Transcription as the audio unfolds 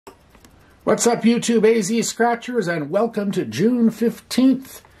What's up, YouTube AZ Scratchers, and welcome to June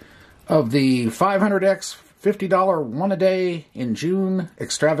 15th of the 500X $50 one-a-day in June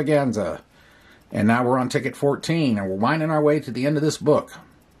extravaganza. And now we're on ticket 14, and we're winding our way to the end of this book.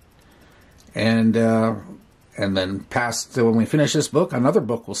 And then past when we finish this book, another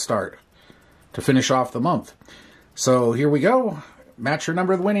book will start to finish off the month. So here we go. Match your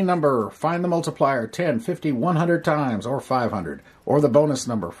number, the winning number. Find the multiplier 10, 50, 100 times, or 500. Or the bonus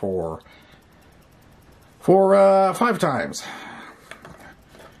number for 5 times.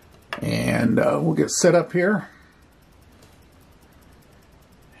 And we'll get set up here.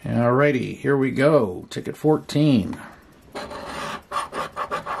 Alrighty, here we go. Ticket 14.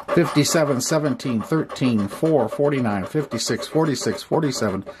 57, 17, 13, 4, 49, 56, 46,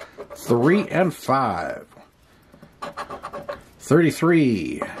 47, 3, and 5.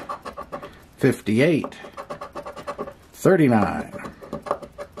 33, 58, 39,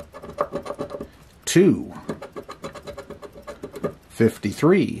 2,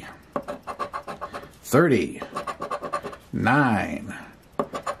 53, 30, 9,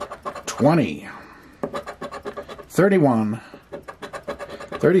 20, 31,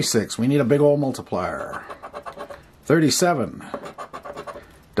 36. We need a big old multiplier. 37,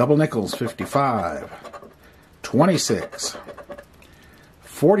 double nickels, 55, 26,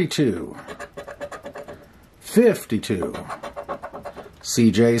 42, 52,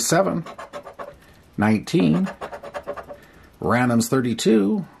 CJ 7, 19, randoms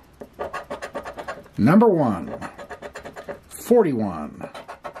 32, number 1, 41,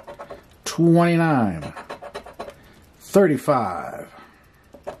 29, 35,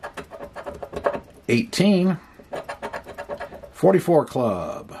 18, 44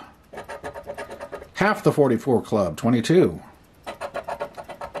 club, half the 44 club, 22,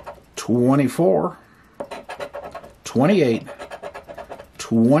 24, 28,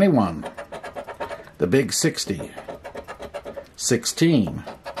 21, the big 60, 16,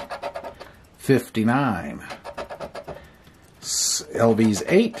 59, LV's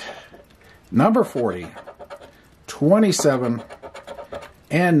 8, number 40, 27,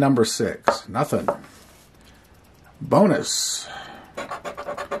 and number 6. Nothing. Bonus.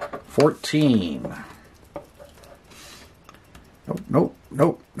 14.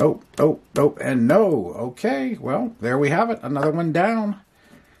 Nope, and no. Okay, well, there we have it. Another one down.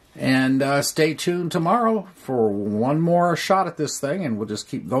 And stay tuned tomorrow for one more shot at this thing, and we'll just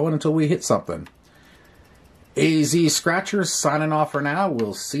keep going until we hit something. AZ Scratchers signing off for now.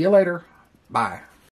 We'll see you later. Bye.